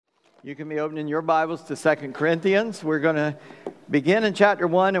You can be opening your Bibles to 2 Corinthians. We're going to begin in chapter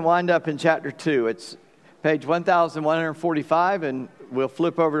 1 and wind up in chapter 2. It's page 1145, and we'll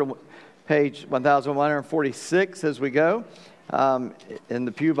flip over to page 1146 as we go in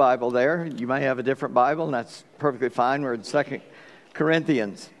the Pew Bible there. You may have a different Bible, and that's perfectly fine. We're in 2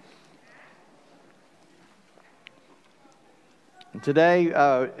 Corinthians. And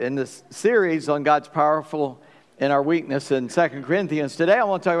today, in this series on God's powerful in our weakness in 2 Corinthians, today I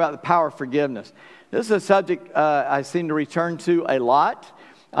want to talk about the power of forgiveness. This is a subject I seem to return to a lot,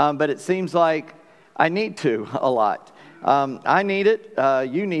 but it seems like I need to a lot. I need it,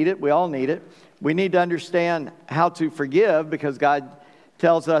 you need it, we all need it. We need to understand how to forgive, because God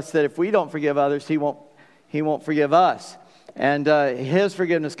tells us that if we don't forgive others, He won't forgive us. And His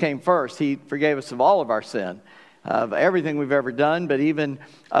forgiveness came first. He forgave us of all of our sin, of everything we've ever done, but even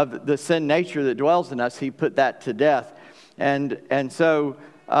of the sin nature that dwells in us. He put that to death. And so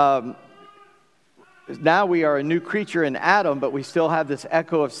now we are a new creature in Adam, but we still have this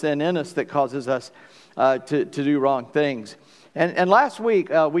echo of sin in us that causes us to do wrong things. And last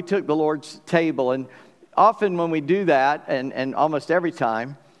week we took the Lord's table, and often when we do that, and almost every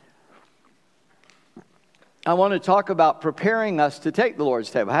time, I want to talk about preparing us to take the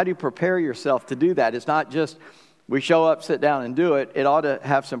Lord's table. How do you prepare yourself to do that? It's not just we show up, sit down, and do it. It ought to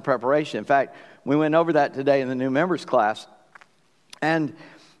have some preparation. In fact, we went over that today in the new members class. And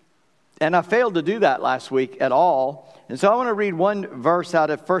I failed to do that last week at all. And so I want to read one verse out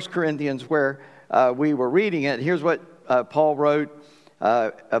of 1 Corinthians where we were reading it. Here's what Paul wrote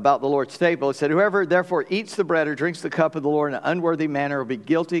about the Lord's table. It said, "Whoever therefore eats the bread or drinks the cup of the Lord in an unworthy manner will be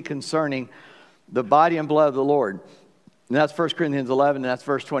guilty concerning the body and blood of the Lord." And that's 1 Corinthians 11, and that's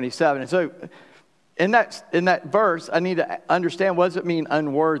verse 27. And so in that verse, I need to understand, what does it mean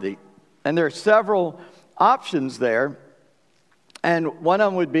unworthy? And there are several options there. And one of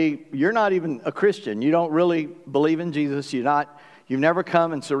them would be, you're not even a Christian. You don't really believe in Jesus. You've never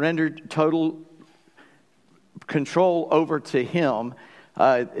come and surrendered total control over to Him,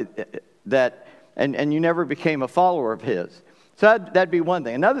 and you never became a follower of His. So that'd be one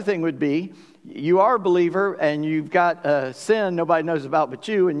thing. Another thing would be, you are a believer and you've got a sin nobody knows about but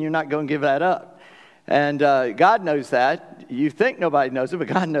you, and you're not going to give that up. And God knows that. You think nobody knows it, but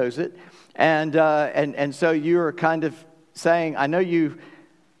God knows it. And so you're kind of saying, I know you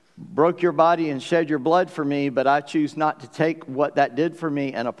broke your body and shed your blood for me, but I choose not to take what that did for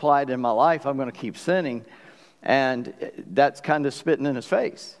me and apply it in my life. I'm going to keep sinning. And that's kind of spitting in His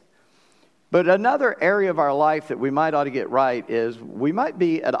face. But another area of our life that we might ought to get right is we might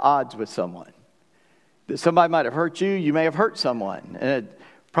be at odds with someone. That somebody might have hurt you. You may have hurt someone. And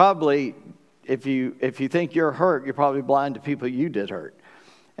probably, if you think you're hurt, you're probably blind to people you did hurt.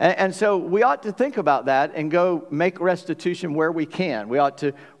 And so we ought to think about that and go make restitution where we can. We ought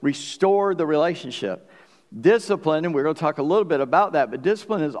to restore the relationship. Discipline, and we're going to talk a little bit about that, but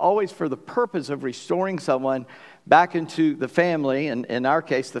discipline is always for the purpose of restoring someone back into the family, and in our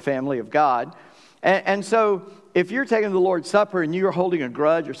case, the family of God. And so if you're taking the Lord's Supper and you're holding a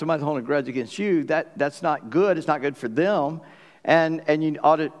grudge, or somebody's holding a grudge against you, that's not good. It's not good for them. And you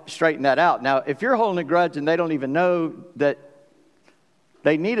ought to straighten that out. Now, if you're holding a grudge and they don't even know that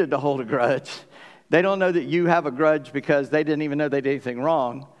they needed to hold a grudge, they don't know that you have a grudge because they didn't even know they did anything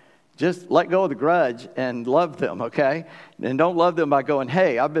wrong, just let go of the grudge and love them, okay? And don't love them by going,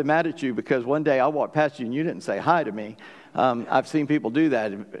 hey, I've been mad at you because one day I walked past you and you didn't say hi to me. I've seen people do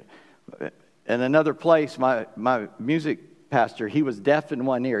that. In another place, my music pastor, he was deaf in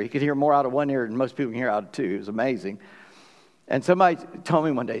one ear. He could hear more out of one ear than most people can hear out of two. It was amazing. And somebody told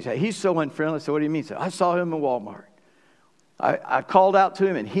me one day, said, he's so unfriendly. I said, what do you mean? He said, I saw him in Walmart. I called out to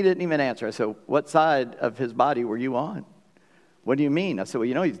him and he didn't even answer. I said, what side of his body were you on? What do you mean? I said, well,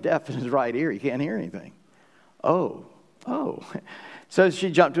 you know, he's deaf in his right ear. He can't hear anything. Oh. So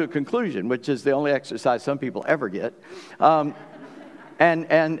she jumped to a conclusion, which is the only exercise some people ever get. And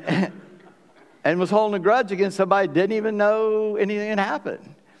was holding a grudge against somebody who didn't even know anything had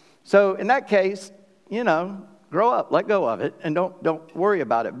happened. So in that case, grow up, let go of it, and don't worry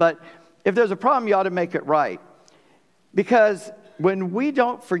about it. But if there's a problem, you ought to make it right. Because when we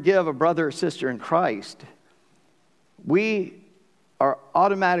don't forgive a brother or sister in Christ, we are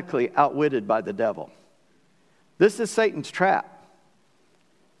automatically outwitted by the devil. This is Satan's trap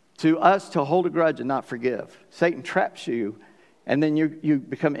to us to hold a grudge and not forgive. Satan traps you, and then you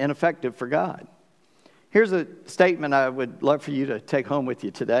become ineffective for God. Here's a statement I would love for you to take home with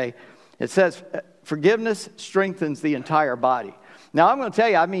you today. It says, forgiveness strengthens the entire body. Now, I'm going to tell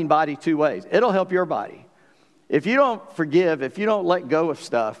you, I mean body two ways. It'll help your body. If you don't forgive, if you don't let go of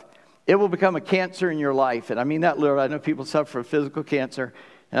stuff, it will become a cancer in your life. And I mean that literally. I know people suffer from physical cancer.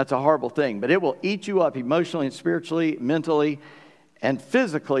 And that's a horrible thing. But it will eat you up emotionally and spiritually, mentally, and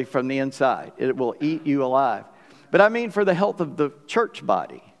physically from the inside. It will eat you alive. But I mean for the health of the church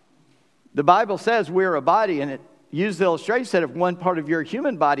body. The Bible says we're a body, and it used the illustration that if one part of your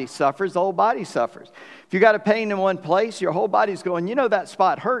human body suffers, the whole body suffers. If you got a pain in one place, your whole body's going, you know that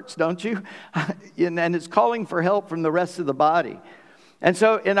spot hurts, don't you? And it's calling for help from the rest of the body. And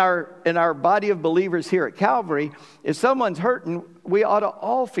so in our body of believers here at Calvary, if someone's hurting, we ought to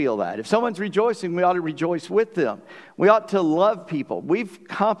all feel that. If someone's rejoicing, we ought to rejoice with them. We ought to love people. We've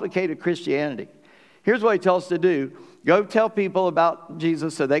complicated Christianity. Here's what he tells us to do. Go tell people about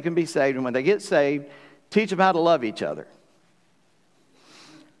Jesus so they can be saved. And when they get saved, teach them how to love each other.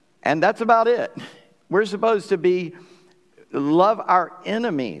 And that's about it. We're supposed to love our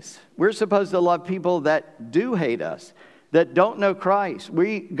enemies. We're supposed to love people that do hate us, that don't know Christ.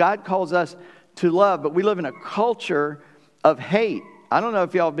 God calls us to love, but we live in a culture of hate. I don't know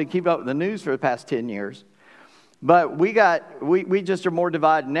if y'all have been keeping up with the news for the past 10 years, but we just are more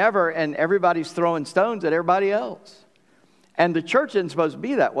divided than ever, and everybody's throwing stones at everybody else. And the church isn't supposed to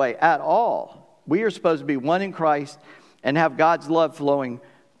be that way at all. We are supposed to be one in Christ and have God's love flowing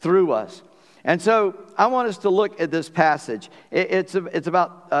through us. And so I want us to look at this passage. It's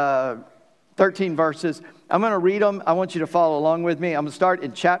about 13 verses. I'm going to read them. I want you to follow along with me. I'm going to start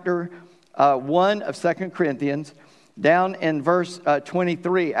in chapter 1 of 2 Corinthians, down in verse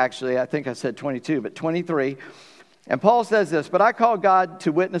 23, actually. I think I said 22, but 23. And Paul says this, "But I call God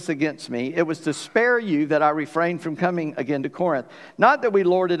to witness against me. It was to spare you that I refrained from coming again to Corinth. Not that we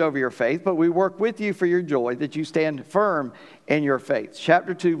lord it over your faith, but we work with you for your joy, that you stand firm in your faith."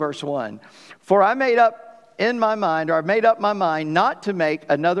 Chapter 2, verse 1. "For I made up my mind not to make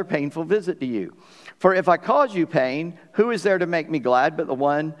another painful visit to you. For if I cause you pain, who is there to make me glad but the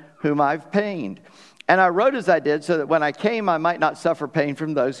one whom I've pained? And I wrote as I did, so that when I came I might not suffer pain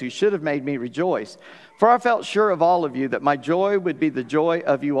from those who should have made me rejoice. For I felt sure of all of you that my joy would be the joy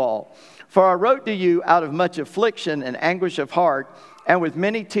of you all. For I wrote to you out of much affliction and anguish of heart, and with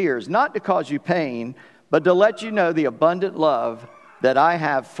many tears, not to cause you pain, but to let you know the abundant love that I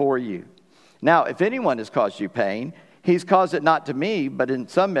have for you. Now, if anyone has caused you pain, he's caused it not to me, but in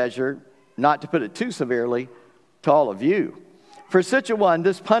some measure, not to put it too severely, to all of you. For such a one,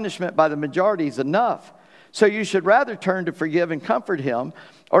 this punishment by the majority is enough. So you should rather turn to forgive and comfort him,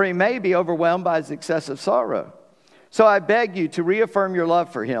 or he may be overwhelmed by his excessive sorrow. So I beg you to reaffirm your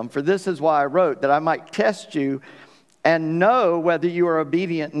love for him, for this is why I wrote, that I might test you and know whether you are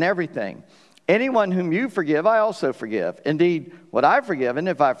obedient in everything. Anyone whom you forgive, I also forgive. Indeed, what I've forgiven,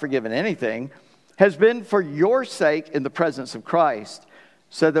 if I've forgiven anything, has been for your sake in the presence of Christ,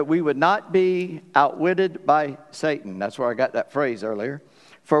 so that we would not be outwitted by Satan." That's where I got that phrase earlier.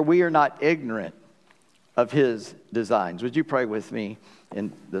 "For we are not ignorant of his designs." Would you pray with me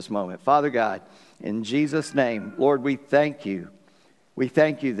in this moment? Father God, in Jesus' name, Lord, we thank you. We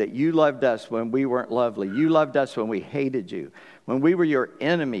thank you that you loved us when we weren't lovely. You loved us when we hated you. When we were your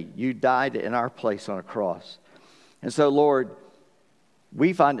enemy, you died in our place on a cross. And so, Lord,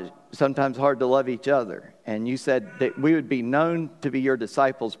 we find it sometimes hard to love each other. And you said that we would be known to be your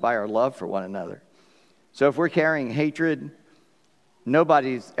disciples by our love for one another. So if we're carrying hatred,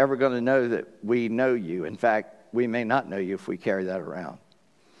 nobody's ever going to know that we know you. In fact, we may not know you if we carry that around.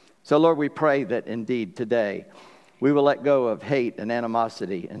 So, Lord, we pray that indeed today we will let go of hate and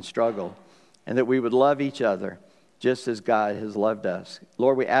animosity and struggle, and that we would love each other just as God has loved us.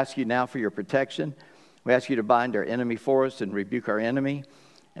 Lord, we ask you now for your protection. We ask you to bind our enemy for us and rebuke our enemy.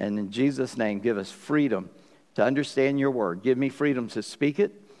 And in Jesus' name, give us freedom to understand your word. Give me freedom to speak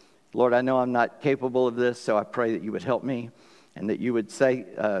it. Lord, I know I'm not capable of this, so I pray that you would help me and that you would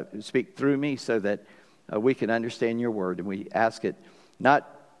speak through me so that we can understand your word. And we ask it not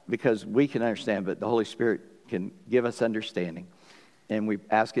because we can understand, but the Holy Spirit can give us understanding. And we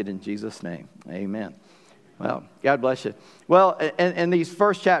ask it in Jesus' name. Amen. Well, God bless you. Well, in these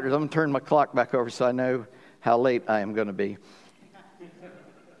first chapters, I'm going to turn my clock back over so I know how late I am going to be.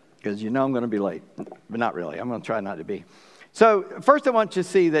 Because you know I'm going to be late, but not really. I'm going to try not to be. So first I want you to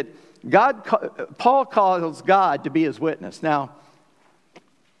see that Paul calls God to be his witness. Now,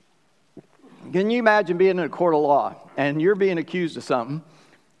 can you imagine being in a court of law and you're being accused of something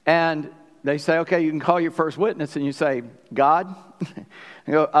and they say, okay, you can call your first witness, and you say, God?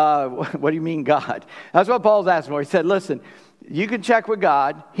 You go, what do you mean God? That's what Paul's asking for. He said, listen, you can check with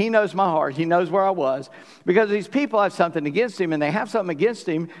God. He knows my heart. He knows where I was. Because these people have something against him, and they have something against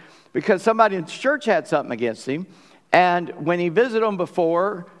him because somebody in church had something against him. And when he visited them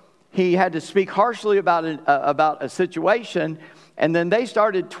before, he had to speak harshly about a situation. And then they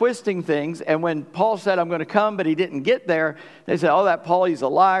started twisting things. And when Paul said, I'm going to come, but he didn't get there, they said, oh, that Paul, he's a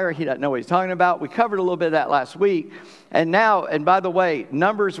liar. He doesn't know what he's talking about. We covered a little bit of that last week. And by the way,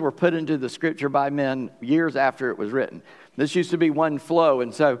 numbers were put into the scripture by men years after it was written. This used to be one flow.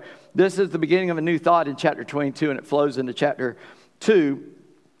 And so this is the beginning of a new thought in chapter 22, and it flows into chapter 2.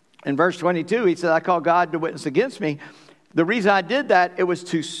 In verse 22, he said, I call God to witness against me. The reason I did that, it was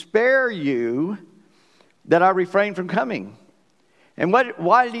to spare you that I refrained from coming. And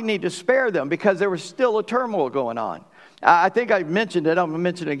why did he need to spare them? Because there was still a turmoil going on. I think I mentioned it. I'm going to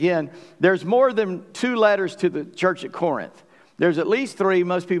mention it again. There's more than 2 letters to the church at Corinth. There's at least 3.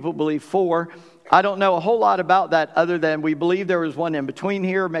 Most people believe 4. I don't know a whole lot about that other than we believe there was one in between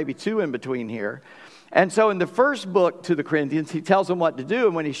here, maybe 2 in between here. And so in the first book to the Corinthians, he tells them what to do.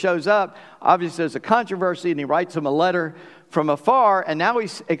 And when he shows up, obviously there's a controversy, and he writes them a letter from afar. And now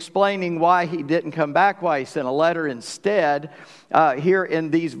he's explaining why he didn't come back, why he sent a letter instead here in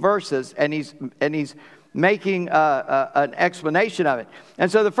these verses. And he's making an explanation of it.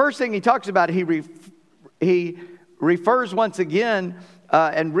 And so the first thing he talks about, he refers once again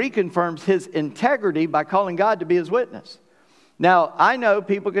and reconfirms his integrity by calling God to be his witness. Now, I know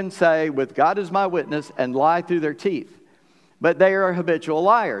people can say, with God as my witness, and lie through their teeth. But they are habitual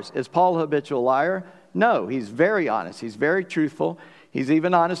liars. Is Paul a habitual liar? No, he's very honest. He's very truthful. He's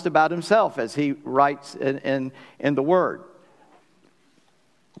even honest about himself as he writes in the Word.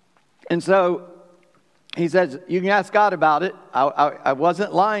 And so he says, you can ask God about it. I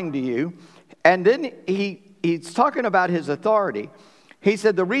wasn't lying to you. And then he's talking about his authority. He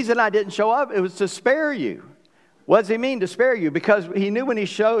said, the reason I didn't show up, it was to spare you. What does he mean to spare you? Because he knew when he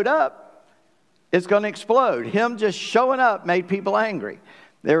showed up, it's going to explode. Him just showing up made people angry.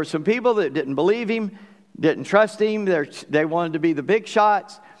 There were some people that didn't believe him, didn't trust him. They wanted to be the big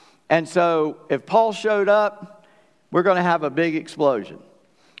shots. And so if Paul showed up, we're going to have a big explosion.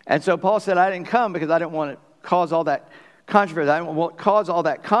 And so Paul said, I didn't come because I didn't want to cause all that controversy. I didn't want to cause all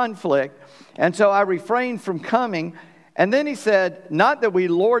that conflict. And so I refrained from coming. And then he said, not that we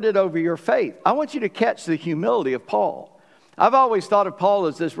lord it over your faith. I want you to catch the humility of Paul. I've always thought of Paul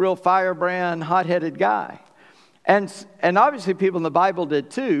as this real firebrand, hot-headed guy. And obviously people in the Bible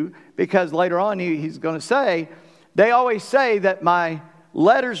did too, because later on he's going to say, they always say that my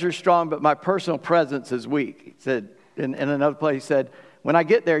letters are strong, but my personal presence is weak. He said, in another place, he said, when I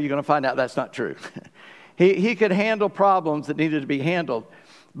get there, you're going to find out that's not true. He could handle problems that needed to be handled.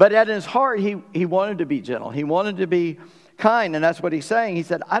 But at his heart, he wanted to be gentle. He wanted to be kind, and that's what he's saying. He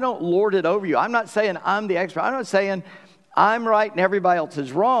said, I don't lord it over you. I'm not saying I'm the expert. I'm not saying I'm right and everybody else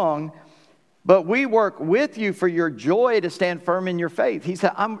is wrong, but we work with you for your joy to stand firm in your faith. He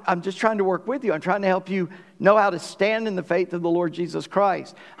said, I'm just trying to work with you. I'm trying to help you know how to stand in the faith of the Lord Jesus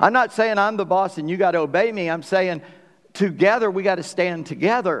Christ. I'm not saying I'm the boss and you got to obey me. I'm saying together we got to stand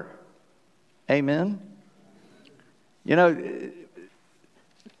together. Amen. You know,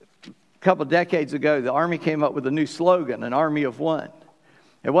 a couple of decades ago, the Army came up with a new slogan, an army of one.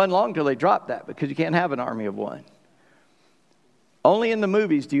 It wasn't long till they dropped that because you can't have an army of one. Only in the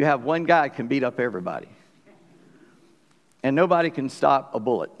movies do you have one guy can beat up everybody. And nobody can stop a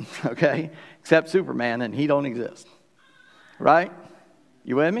bullet, okay? Except Superman, and he don't exist. Right?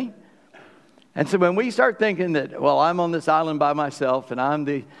 You with me? And so when we start thinking that, well, I'm on this island by myself, and I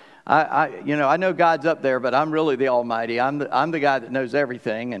know God's up there, but I'm really the Almighty. I'm the guy that knows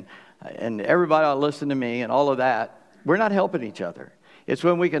everything, and everybody ought to listen to me and all of that. We're not helping each other. It's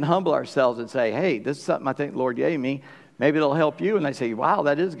when we can humble ourselves and say, hey, this is something I think the Lord gave me. Maybe it'll help you. And they say, wow,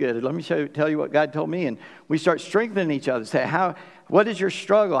 that is good. Let me tell you what God told me. And we start strengthening each other. Say, what is your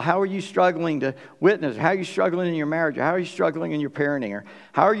struggle? How are you struggling to witness? How are you struggling in your marriage? How are you struggling in your parenting? Or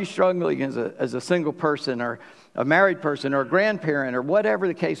how are you struggling as a single person or a married person or a grandparent or whatever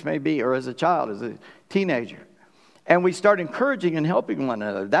the case may be, or as a child, as a teenager? And we start encouraging and helping one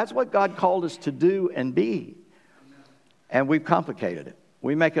another. That's what God called us to do and be. And we've complicated it.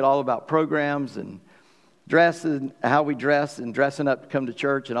 We make it all about programs and dress and how we dress and dressing up to come to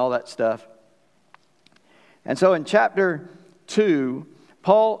church and all that stuff. And so in chapter 2,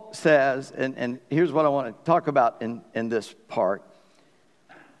 Paul says, and here's what I want to talk about in this part.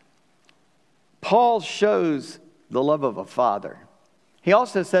 Paul shows the love of a father. He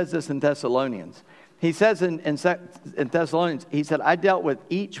also says this in Thessalonians. He says in Thessalonians, he said, I dealt with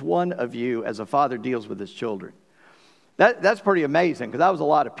each one of you as a father deals with his children. That's pretty amazing because that was a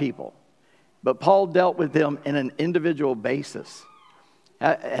lot of people. But Paul dealt with them in an individual basis.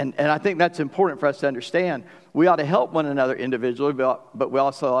 And I think that's important for us to understand. We ought to help one another individually, but we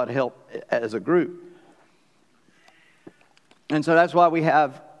also ought to help as a group. And so that's why we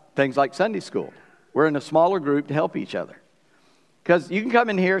have things like Sunday school. We're in a smaller group to help each other. Because you can come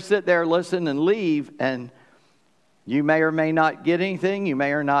in here, sit there, listen, and leave, and you may or may not get anything. You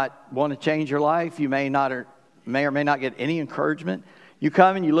may or not want to change your life. You may or may not get any encouragement. You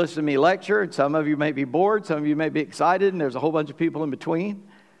come and you listen to me lecture, and some of you may be bored, some of you may be excited, and there's a whole bunch of people in between.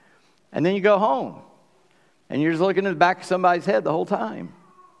 And then you go home, and you're just looking at the back of somebody's head the whole time.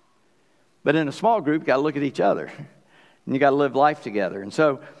 But in a small group, you got to look at each other, and you got to live life together. And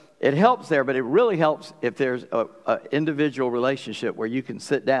so it helps there, but it really helps if there's an individual relationship where you can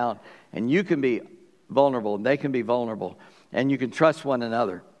sit down and you can be vulnerable and they can be vulnerable and you can trust one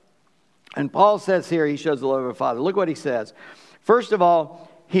another. And Paul says here, he shows the love of the Father. Look what he says. First of all,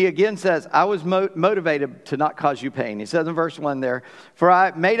 he again says, I was motivated to not cause you pain. He says in verse 1 there, for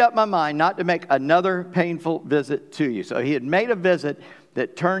I made up my mind not to make another painful visit to you. So he had made a visit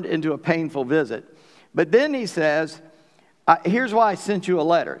that turned into a painful visit. But then he says, here's why I sent you a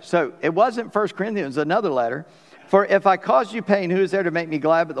letter. So it wasn't 1 Corinthians, it was another letter. For if I caused you pain, who is there to make me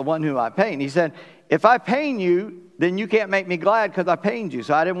glad but the one whom I pain? He said, if I pain you, then you can't make me glad because I pained you.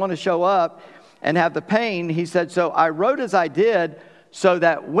 So I didn't want to show up and have the pain. He said, so I wrote as I did so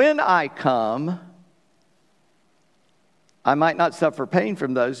that when I come, I might not suffer pain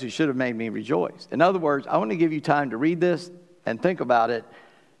from those who should have made me rejoice. In other words, I want to give you time to read this and think about it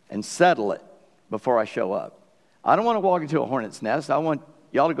and settle it before I show up. I don't want to walk into a hornet's nest. I want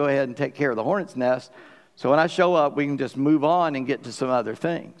y'all to go ahead and take care of the hornet's nest. So when I show up, we can just move on and get to some other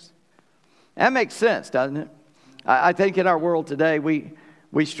things. That makes sense, doesn't it? I think in our world today,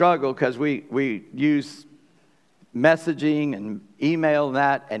 we struggle because we use messaging and email and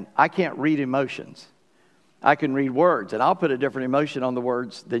that, and I can't read emotions. I can read words, and I'll put a different emotion on the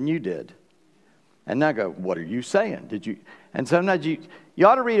words than you did. And I go, what are you saying? Did you? And sometimes you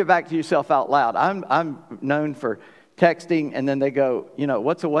ought to read it back to yourself out loud. I'm known for texting, and then they go,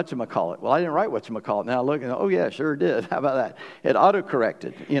 what's a whatchamacallit? Well, I didn't write whatchamacallit. Now I look and oh yeah, sure did. How about that? It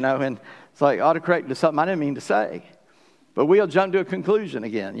autocorrected, and it's like autocorrected to something I didn't mean to say. But we'll jump to a conclusion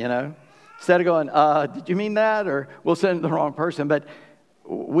again, Instead of going, did you mean that? Or we'll send it to the wrong person. But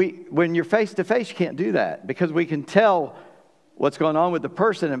when you're face to face, you can't do that because we can tell what's going on with the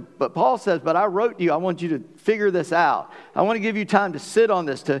person. But Paul says, but I wrote to you, I want you to figure this out. I want to give you time to sit on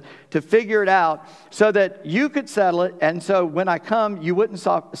this, to figure it out so that you could settle it. And so when I come, you wouldn't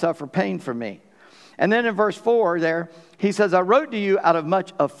suffer pain from me. And then in verse 4 there, he says, I wrote to you out of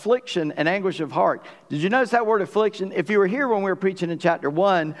much affliction and anguish of heart. Did you notice that word affliction? If you were here when we were preaching in chapter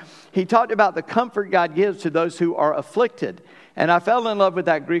 1, he talked about the comfort God gives to those who are afflicted. And I fell in love with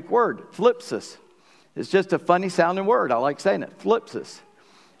that Greek word, thlipsis. It's just a funny sounding word. I like saying it, thlipsis,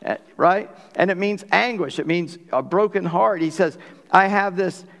 right? And it means anguish. It means a broken heart. He says, I have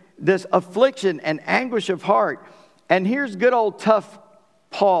this affliction and anguish of heart. And here's good old tough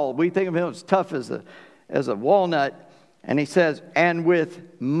Paul. We think of him as tough as a walnut. And he says, and with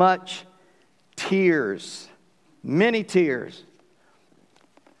much tears, many tears,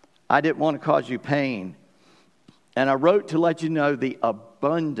 I didn't want to cause you pain. And I wrote to let you know the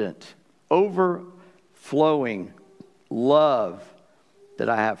abundant, overflowing love that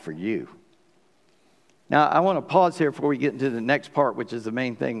I have for you. Now, I want to pause here before we get into the next part, which is the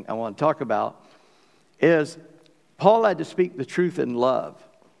main thing I want to talk about, is Paul had to speak the truth in love.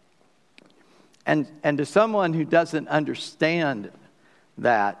 And to someone who doesn't understand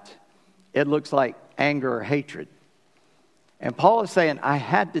that, it looks like anger or hatred. And Paul is saying, I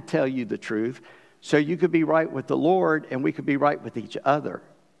had to tell you the truth so you could be right with the Lord and we could be right with each other.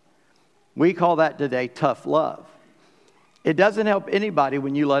 We call that today tough love. It doesn't help anybody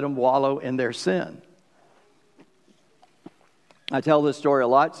when you let them wallow in their sin. I tell this story a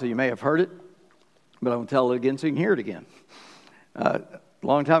lot, so you may have heard it, but I'm going to tell it again so you can hear it again. A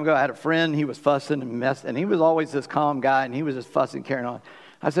long time ago, I had a friend. He was fussing and messing, and he was always this calm guy, and he was just fussing, carrying on.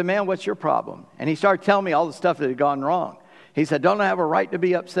 I said, man, what's your problem? And he started telling me all the stuff that had gone wrong. He said, don't I have a right to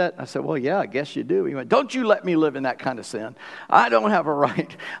be upset? I said, well, yeah, I guess you do. He went, don't you let me live in that kind of sin. I don't have a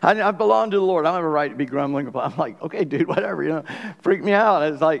right. I belong to the Lord. I don't have a right to be grumbling about it. I'm like, okay, dude, whatever, freaked me out.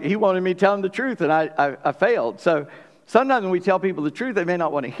 It's like he wanted me to tell him the truth, and I failed. So sometimes when we tell people the truth, they may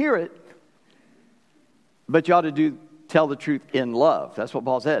not want to hear it, but you ought to tell the truth in love. That's what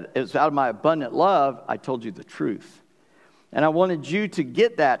Paul said. It's out of my abundant love, I told you the truth. And I wanted you to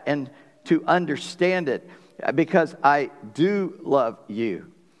get that and to understand it because I do love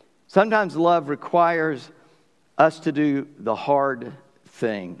you. Sometimes love requires us to do the hard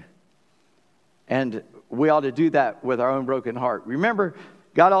thing. And we ought to do that with our own broken heart. Remember,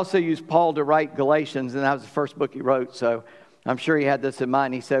 God also used Paul to write Galatians, and that was the first book he wrote. So I'm sure he had this in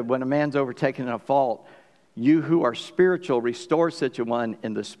mind. He said, when a man's overtaken in a fault, You who are spiritual, restore such a one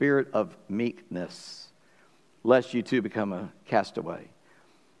in the spirit of meekness, lest you too become a castaway.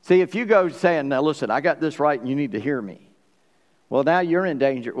 See, if you go saying, now listen, I got this right and you need to hear me. Well, now you're in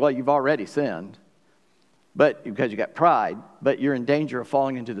danger. Well, you've already sinned, but because you got pride, but you're in danger of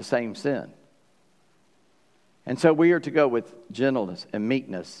falling into the same sin. And so we are to go with gentleness and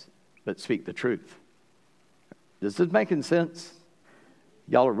meekness, but speak the truth. Is this making sense?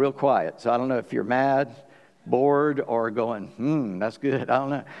 Y'all are real quiet, so I don't know if you're mad, bored, or going, that's good. I don't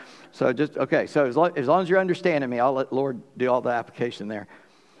know. So okay, so as long as you're understanding me, I'll let the Lord do all the application there.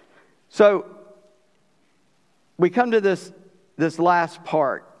 So we come to this last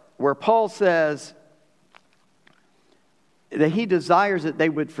part where Paul says that he desires that they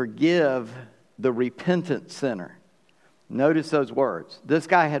would forgive the repentant sinner. Notice those words. This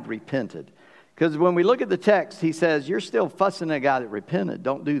guy had repented. Because when we look at the text, he says, you're still fussing at a guy that repented.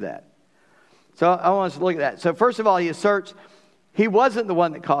 Don't do that. So I want us to look at that. So first of all, he asserts he wasn't the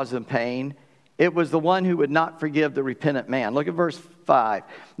one that caused them pain. It was the one who would not forgive the repentant man. Look at verse 5.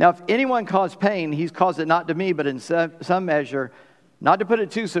 Now, if anyone caused pain, he's caused it not to me, but in some measure, not to put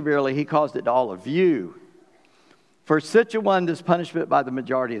it too severely, he caused it to all of you. For such a one, this punishment by the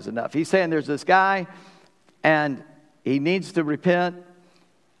majority is enough. He's saying there's this guy, and he needs to repent,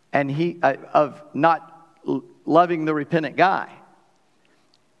 and of not loving the repentant guy.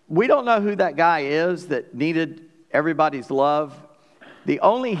 We don't know who that guy is that needed everybody's love. The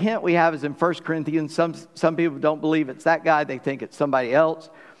only hint we have is in 1 Corinthians. Some people don't believe it's that guy. They think it's somebody else.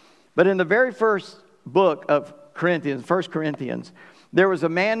 But in the very first book of Corinthians, 1 Corinthians, there was a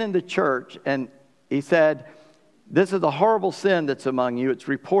man in the church, and he said, this is a horrible sin that's among you. It's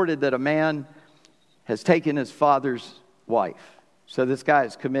reported that a man has taken his father's wife. So this guy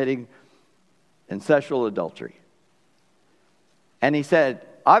is committing incestual adultery. And he said,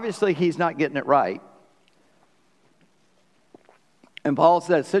 obviously he's not getting it right. And Paul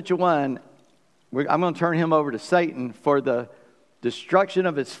says, such a one, I'm going to turn him over to Satan for the destruction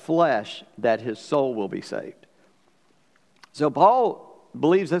of his flesh, that his soul will be saved. So Paul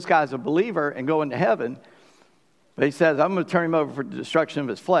believes this guy's a believer and going to heaven. But he says, I'm going to turn him over for the destruction of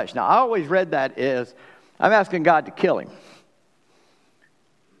his flesh. Now, I always read that as, I'm asking God to kill him.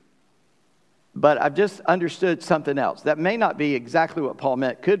 But I've just understood something else. That may not be exactly what Paul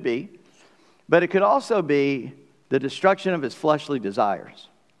meant. Could be. But it could also be the destruction of his fleshly desires.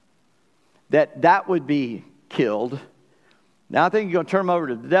 That would be killed. Now, I think you're going to turn him over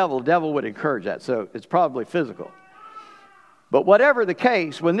to the devil. The devil would encourage that. So it's probably physical. But whatever the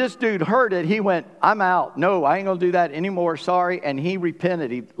case, when this dude heard it, he went, I'm out. No, I ain't going to do that anymore. Sorry. And he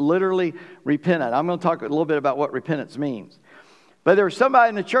repented. He literally repented. I'm going to talk a little bit about what repentance means. But there was somebody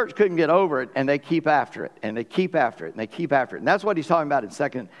in the church couldn't get over it, and they keep after it, and they keep after it, and they keep after it. And that's what he's talking about in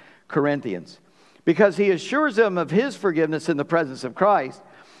 2 Corinthians. Because he assures them of his forgiveness in the presence of Christ.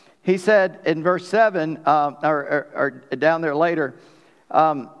 He said in verse 7, or down there later,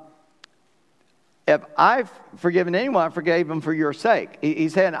 if I've forgiven anyone, I forgave them for your sake.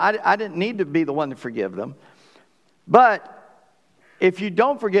 He's saying, I didn't need to be the one to forgive them. But if you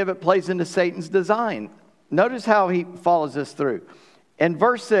don't forgive, it plays into Satan's design. Notice how he follows this through. In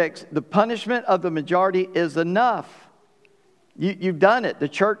verse 6, the punishment of the majority is enough. You've done it. The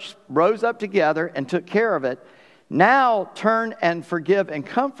church rose up together and took care of it. Now turn and forgive and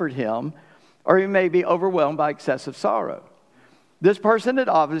comfort him, or he may be overwhelmed by excessive sorrow. This person had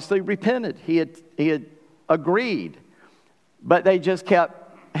obviously repented. He had agreed, but they just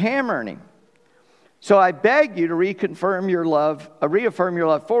kept hammering him. So I beg you to reaffirm your love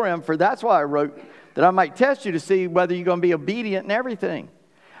for him, for that's why I wrote, that I might test you to see whether you're going to be obedient in everything.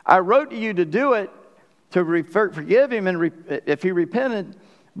 I wrote to you to do it, to forgive him and if he repented,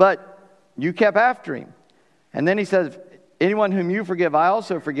 but you kept after him. And then he says, anyone whom you forgive, I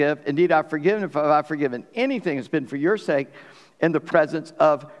also forgive. Indeed, I've forgiven if I've forgiven anything. It's been for your sake in the presence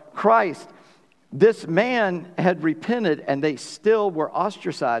of Christ. This man had repented, and they still were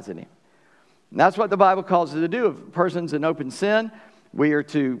ostracizing him. And that's what the Bible calls us to do. If a person's in open sin, we are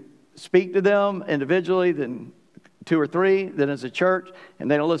to speak to them individually, then 2 or 3, then as a church,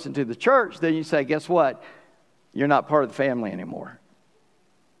 and they don't listen to the church, then you say, guess what? You're not part of the family anymore.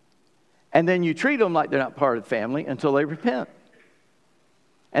 And then you treat them like they're not part of the family until they repent.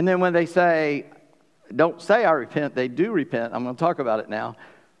 And then when they say, don't say I repent, they do repent. I'm going to talk about it now.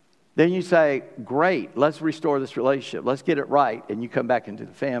 Then you say, great, let's restore this relationship. Let's get it right. And you come back into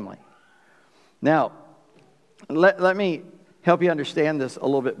the family. Now, let me help you understand this a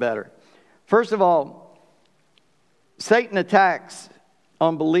little bit better. First of all, Satan attacks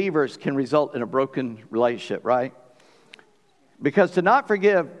on believers can result in a broken relationship, right? Because to not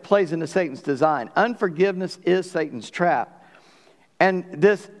forgive plays into Satan's design. Unforgiveness is Satan's trap. And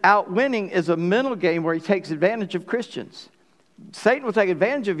this outwinning is a mental game where he takes advantage of Christians. Satan will take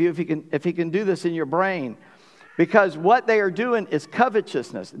advantage of you if he can do this in your brain. Because what they are doing is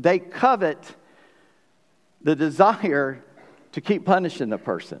covetousness. They covet the desire to keep punishing the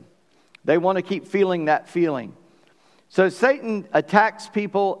person. They want to keep feeling that feeling. So Satan attacks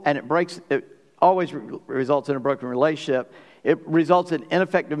people, and it always results in a broken relationship. It results in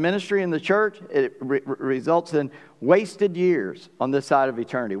ineffective ministry in the church. It results in wasted years on this side of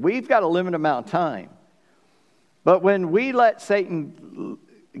eternity. We've got a limited amount of time. But when we let Satan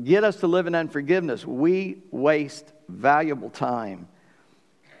get us to live in unforgiveness, we waste valuable time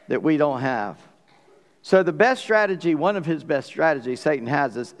that we don't have. So the best strategy, one of his best strategies Satan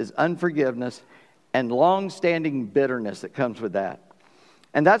has is unforgiveness and long-standing bitterness that comes with that.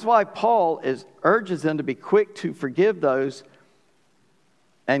 And that's why Paul urges them to be quick to forgive those,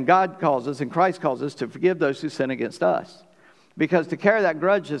 and God calls us, and Christ calls us to forgive those who sin against us. Because to carry that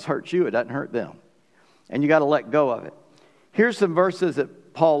grudge just hurts you, it doesn't hurt them. And you got to let go of it. Here's some verses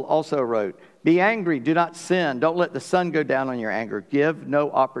that Paul also wrote. Be angry, do not sin. Don't let the sun go down on your anger. Give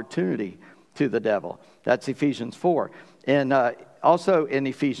no opportunity to the devil. That's Ephesians 4. And also in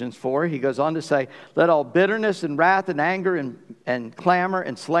Ephesians 4, he goes on to say, let all bitterness and wrath and anger and clamor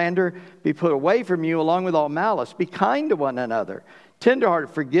and slander be put away from you, along with all malice. Be kind to one another, tenderhearted,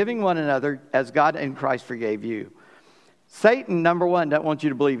 forgiving one another as God in Christ forgave you. Satan, number one, doesn't want you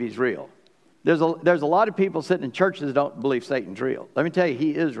to believe he's real. There's a lot of people sitting in churches that don't believe Satan's real. Let me tell you,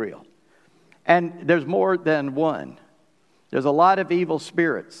 he is real. And there's more than one. There's a lot of evil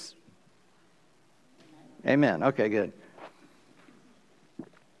spirits. Amen. Okay, good.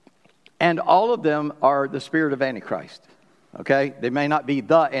 And all of them are the spirit of Antichrist. Okay? They may not be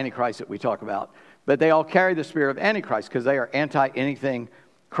the Antichrist that we talk about, but they all carry the spirit of Antichrist because they are anti-anything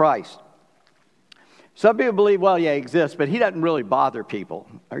Christ. Some people believe, well, yeah, he exists, but he doesn't really bother people.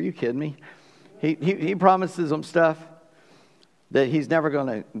 Are you kidding me? He promises them stuff that he's never going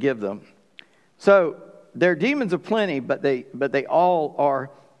to give them. So there are demons of plenty, but they all are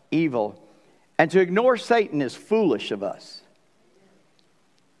evil. And to ignore Satan is foolish of us.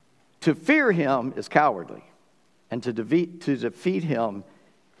 To fear him is cowardly. And to defeat him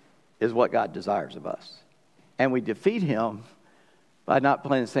is what God desires of us. And we defeat him by not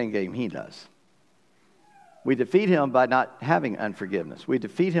playing the same game he does. We defeat him by not having unforgiveness. We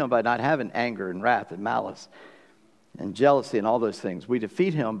defeat him by not having anger and wrath and malice and jealousy and all those things. We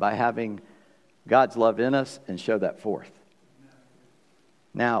defeat him by having God's love in us and show that forth.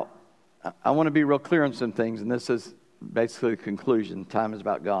 Now, I want to be real clear on some things, and this is basically the conclusion. Time is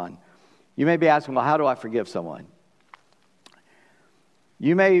about gone. You may be asking, well, how do I forgive someone?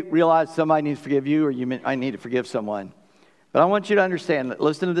 You may realize somebody needs to forgive you, or I need to forgive someone. But I want you to understand,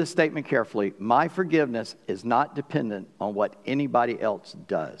 listen to this statement carefully. My forgiveness is not dependent on what anybody else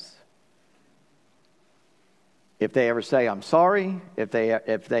does. If they ever say, I'm sorry, if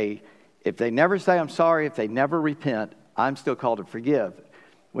they never say, I'm sorry, if they never repent, I'm still called to forgive.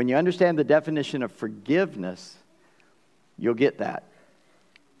 When you understand the definition of forgiveness, you'll get that.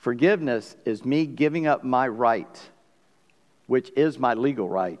 Forgiveness is me giving up my right, which is my legal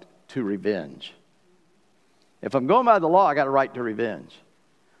right, to revenge. If I'm going by the law, I got a right to revenge.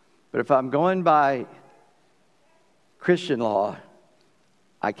 But if I'm going by Christian law,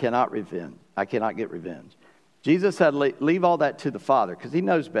 I cannot revenge. I cannot get revenge. Jesus said, leave all that to the Father, because he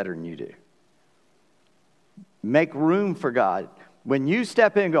knows better than you do. Make room for God. When you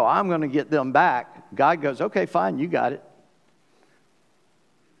step in and go, I'm going to get them back, God goes, okay, fine, you got it.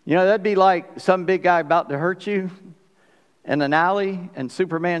 You know, that'd be like some big guy about to hurt you in an alley, and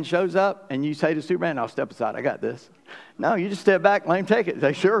Superman shows up, and you say to Superman, I'll step aside, I got this. No, you just step back and let him take it.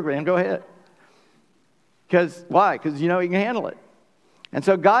 Say, sure, man, go ahead. Because, why? Because you know he can handle it. And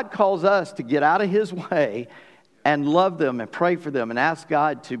so God calls us to get out of his way and love them and pray for them and ask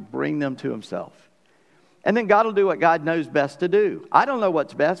God to bring them to himself. And then God will do what God knows best to do. I don't know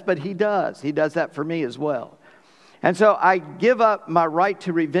what's best, but he does. He does that for me as well. And so I give up my right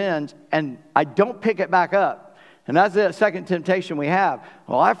to revenge, and I don't pick it back up. And that's the second temptation we have.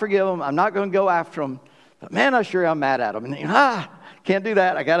 Well, I forgive them. I'm not going to go after them. But man, I'm sure I'm mad at them. And can't do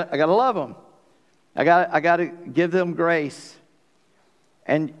that. I got to love them. I got to give them grace.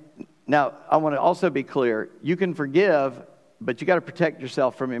 And now I want to also be clear. You can forgive, but you got to protect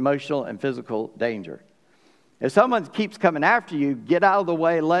yourself from emotional and physical danger. If someone keeps coming after you, get out of the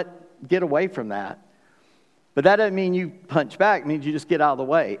way. Get away from that. But that doesn't mean you punch back. It means you just get out of the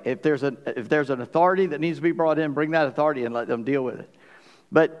way. If there's an authority that needs to be brought in, bring that authority and let them deal with it.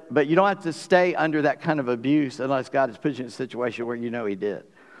 But you don't have to stay under that kind of abuse unless God has put you in a situation where you know he did.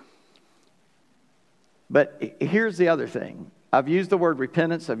 But here's the other thing. I've used the word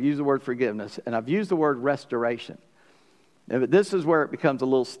repentance, I've used the word forgiveness, and I've used the word restoration. But this is where it becomes a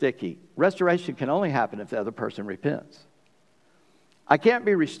little sticky. Restoration can only happen if the other person repents. I can't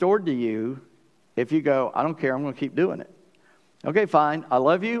be restored to you if you go, I don't care, I'm going to keep doing it. Okay, fine. I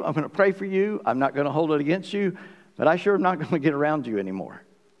love you. I'm going to pray for you. I'm not going to hold it against you. But I sure am not going to get around you anymore.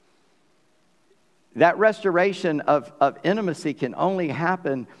 That restoration of intimacy can only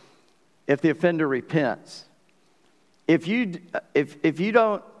happen if the offender repents. If you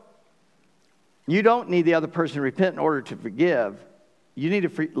don't need the other person to repent in order to forgive. You need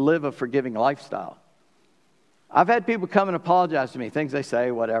to live a forgiving lifestyle. I've had people come and apologize to me, things they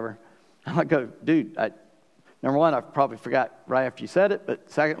say, whatever. I go, dude, number one, I probably forgot right after you said it, but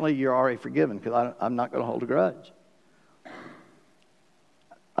secondly, you're already forgiven because I'm not going to hold a grudge.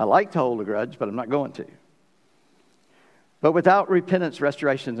 I like to hold a grudge, but I'm not going to. But without repentance,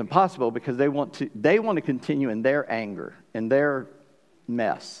 restoration is impossible because they want to continue in their anger, in their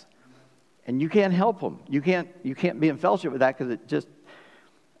mess. And you can't help them. You can't be in fellowship with that because it just,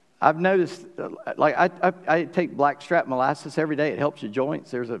 I've noticed, like I take blackstrap molasses every day. It helps your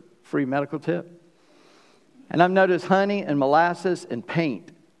joints. There's a free medical tip. And I've noticed honey and molasses and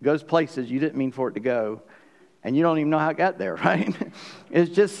paint goes places you didn't mean for it to go. And you don't even know how it got there, right?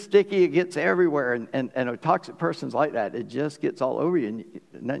 It's just sticky. It gets everywhere. And a toxic person's like that. It just gets all over you. And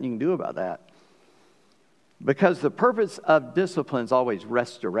nothing you can do about that. Because the purpose of discipline is always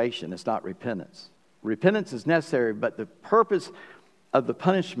restoration. It's not repentance. Repentance is necessary, but the purpose of the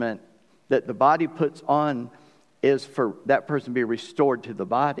punishment that the body puts on is for that person to be restored to the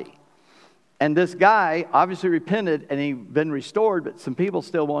body. And this guy obviously repented and he'd been restored, but some people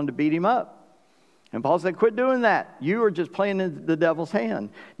still wanted to beat him up. And Paul said, quit doing that. You are just playing in the devil's hand.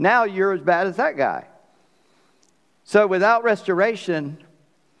 Now you're as bad as that guy. So without restoration,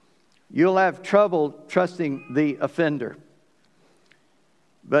 you'll have trouble trusting the offender.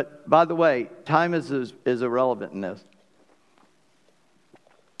 But by the way, time is irrelevant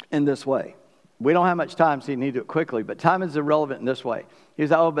in this way. We don't have much time, so you need to do it quickly. But time is irrelevant in this way. He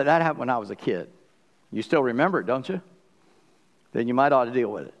said, oh, but that happened when I was a kid. You still remember it, don't you? Then you might ought to deal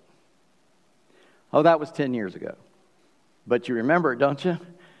with it. Oh, that was 10 years ago. But you remember it, don't you?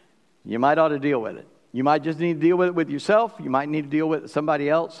 You might ought to deal with it. You might just need to deal with it with yourself. You might need to deal with it with somebody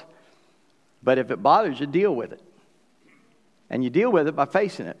else. But if it bothers you, deal with it. And you deal with it by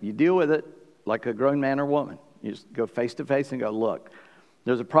facing it. You deal with it like a grown man or woman. You just go face to face and go, look,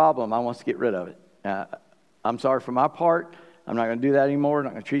 there's a problem. I want to get rid of it. I'm sorry for my part. I'm not going to do that anymore. I'm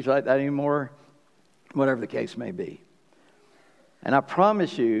not going to treat you like that anymore. Whatever the case may be. And I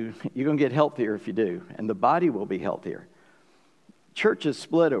promise you, you're going to get healthier if you do. And the body will be healthier. Churches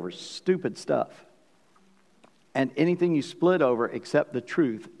split over stupid stuff. And anything you split over except the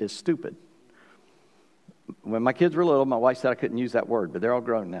truth is stupid. When my kids were little, my wife said I couldn't use that word, but they're all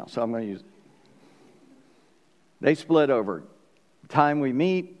grown now, so I'm going to use it. They split over time we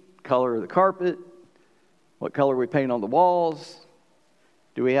meet, color of the carpet, what color we paint on the walls.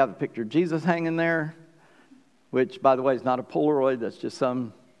 Do we have a picture of Jesus hanging there? Which, by the way, is not a Polaroid. That's just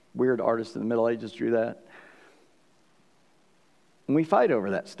some weird artist in the Middle Ages drew that. And we fight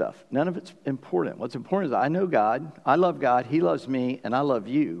over that stuff. None of it's important. What's important is I know God, I love God, He loves me, and I love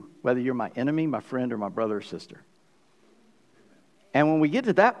you, whether you're my enemy, my friend, or my brother or sister. And when we get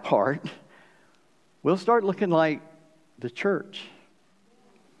to that part, we'll start looking like the church.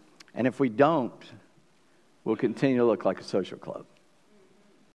 And if we don't, we'll continue to look like a social club.